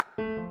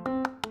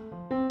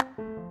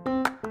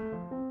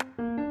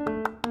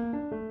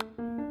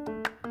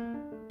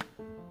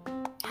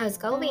How's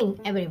it going,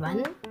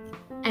 everyone?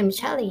 I'm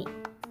Charlie.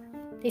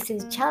 This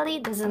is Charlie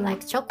Doesn't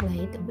Like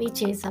Chocolate,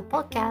 which is a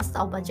podcast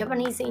of a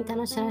Japanese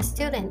international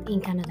student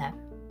in Canada.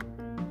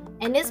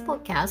 In this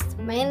podcast,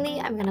 mainly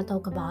I'm going to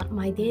talk about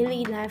my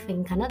daily life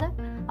in Canada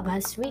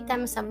about 3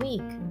 times a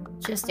week,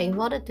 just in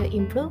order to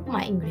improve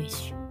my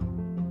English.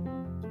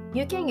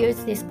 You can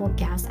use this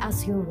podcast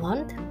as you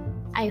want.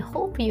 I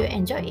hope you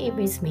enjoy it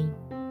with me.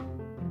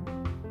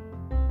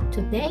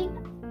 Today,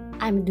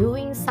 I'm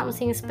doing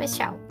something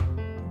special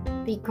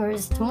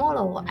because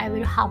tomorrow I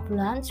will have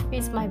lunch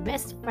with my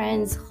best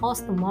friend's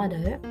host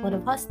mother for the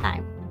first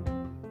time.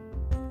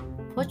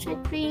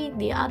 Fortunately,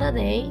 the other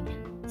day,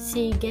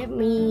 she gave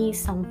me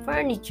some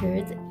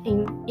furniture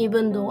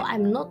even though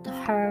I'm not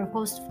her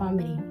host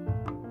family.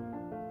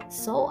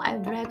 So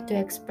I'd like to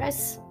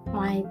express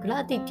my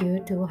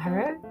gratitude to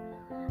her,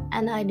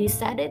 and I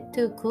decided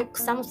to cook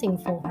something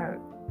for her.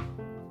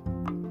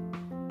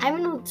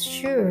 I'm not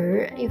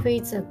sure if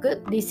it's a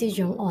good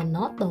decision or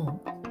not though.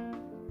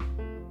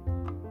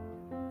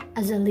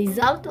 As a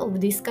result of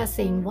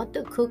discussing what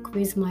to cook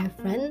with my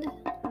friend,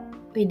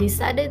 we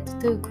decided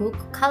to cook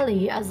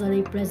curry as a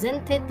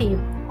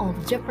representative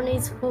of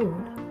Japanese food.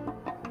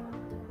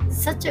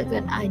 Such a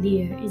good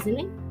idea, isn't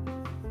it?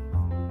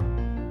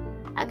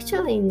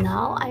 Actually,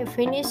 now I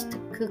finished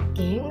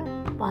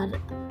cooking, but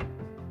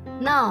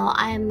now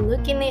I am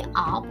looking it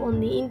up on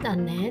the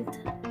internet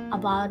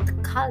about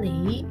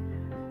curry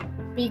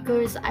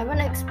because I want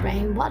to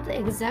explain what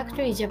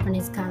exactly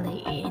Japanese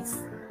curry is.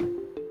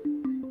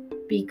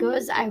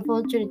 Because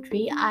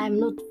unfortunately I am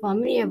not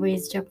familiar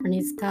with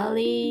Japanese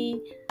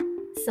curry,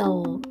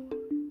 so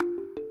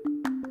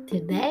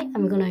today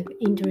I'm gonna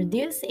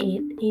introduce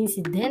it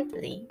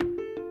incidentally.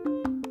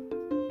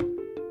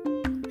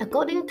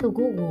 According to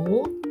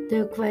Google,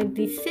 the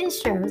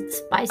quintessential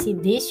spicy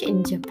dish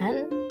in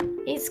Japan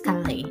is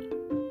curry,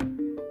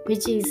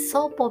 which is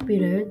so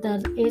popular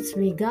that it's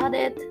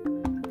regarded,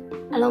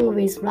 along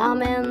with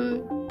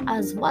ramen,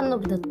 as one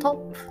of the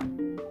top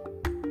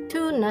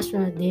 2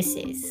 national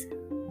dishes,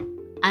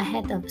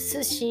 ahead of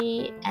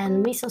sushi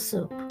and miso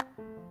soup.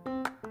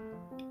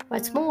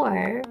 What's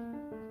more,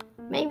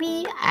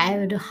 maybe I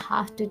would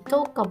have to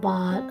talk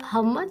about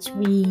how much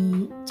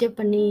we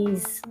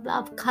Japanese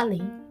love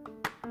curry.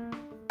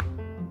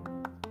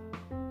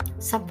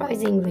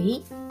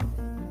 Surprisingly,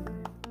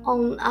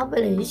 on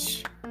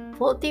average,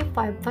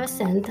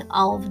 45%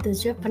 of the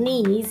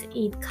Japanese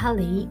eat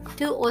curry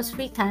 2 or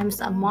 3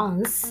 times a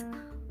month,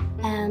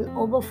 and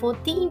over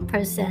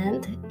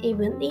 14%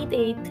 even eat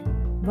it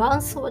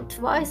once or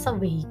twice a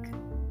week.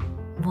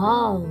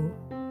 Wow!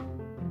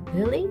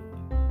 Really?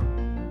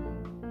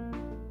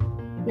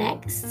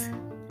 Next,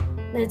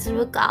 let's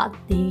look at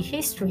the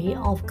history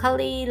of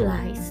curry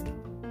rice.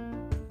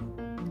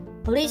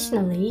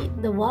 Originally,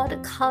 the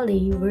word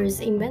curry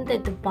was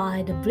invented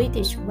by the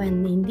British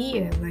when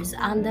India was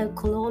under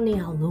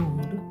colonial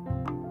rule.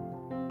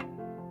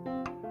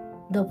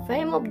 The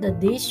fame of the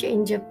dish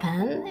in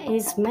Japan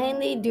is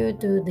mainly due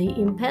to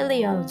the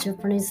Imperial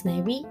Japanese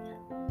Navy,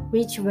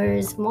 which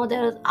was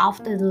modeled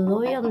after the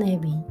Royal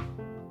Navy,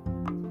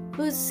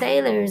 whose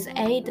sailors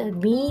ate a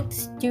meat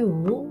stew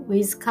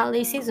with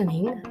curry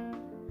seasoning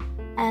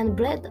and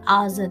bread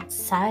as a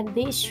side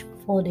dish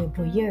for the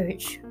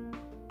voyage,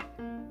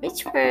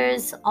 which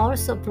was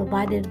also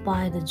provided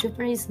by the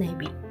Japanese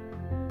Navy.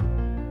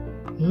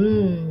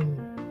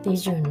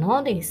 Did you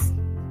know this?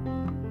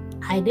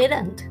 I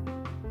didn't.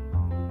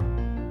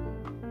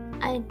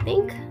 I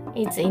think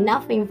it's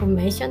enough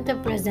information to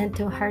present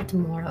to her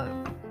tomorrow.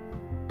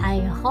 I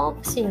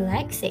hope she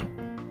likes it.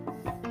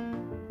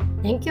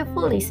 Thank you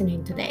for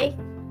listening today.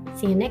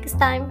 See you next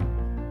time.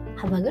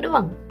 Have a good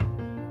one.